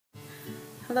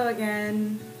Hello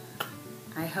again.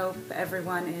 I hope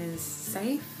everyone is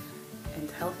safe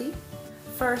and healthy.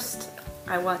 First,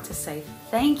 I want to say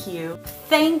thank you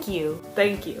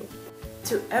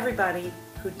to everybody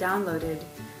who downloaded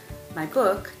my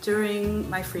book during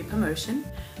my free promotion,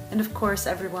 and of course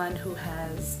everyone who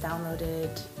has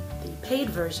downloaded the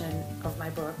paid version of my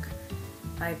book,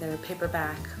 either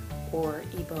paperback or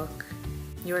ebook.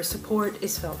 Your support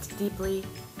is felt deeply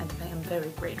and I am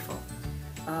very grateful.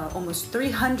 Almost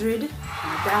 300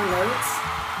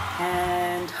 downloads,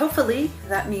 and hopefully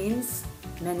that means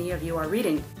many of you are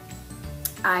reading.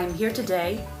 I'm here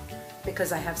today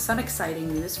because I have some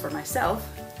exciting news for myself,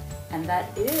 and that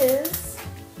is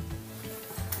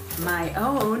my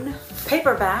own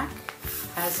paperback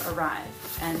has arrived.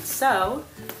 And so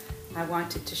I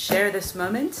wanted to share this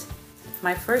moment.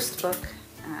 My first book,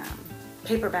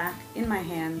 paperback in my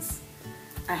hands.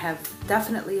 I have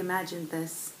definitely imagined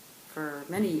this for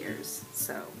many years,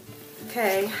 so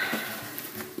okay.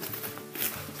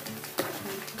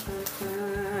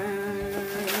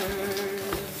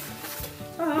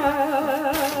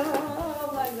 Oh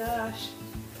my gosh.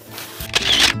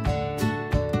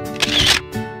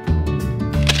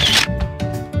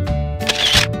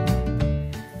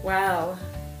 Wow,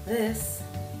 this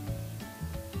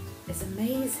is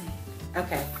amazing.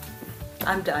 Okay,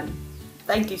 I'm done.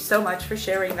 Thank you so much for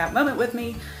sharing that moment with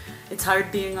me. It's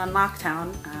hard being on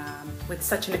lockdown with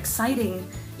such an exciting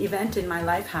event in my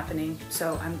life happening,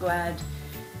 so I'm glad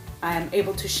I am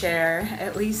able to share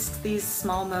at least these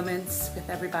small moments with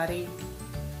everybody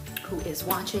who is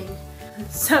watching.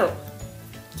 So,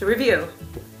 to review,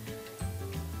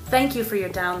 thank you for your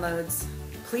downloads.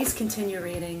 Please continue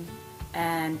reading,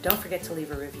 and don't forget to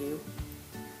leave a review.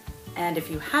 And if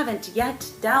you haven't yet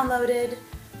downloaded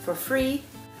for free,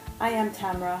 AM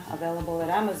TAMRA, available at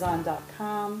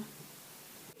Amazon.com.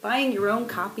 Buying your own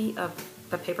copy of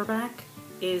the paperback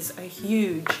is a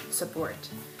huge support.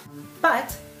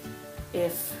 But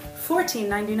if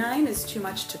 $14.99 is too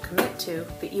much to commit to,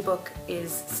 the ebook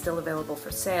is still available for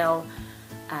sale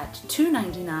at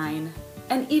 $2.99,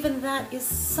 and even that is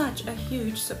such a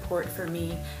huge support for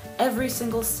me. Every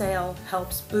single sale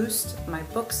helps boost my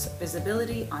book's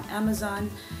visibility on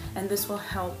Amazon, and this will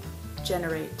help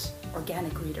generate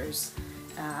organic readers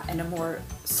and a more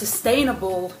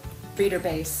sustainable reader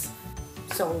base,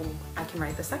 so I can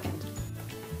write the second.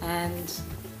 And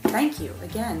thank you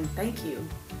again, thank you.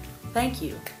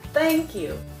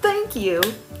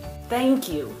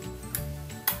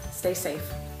 Stay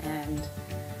safe, and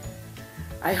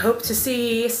I hope to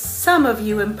see some of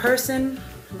you in person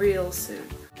real soon.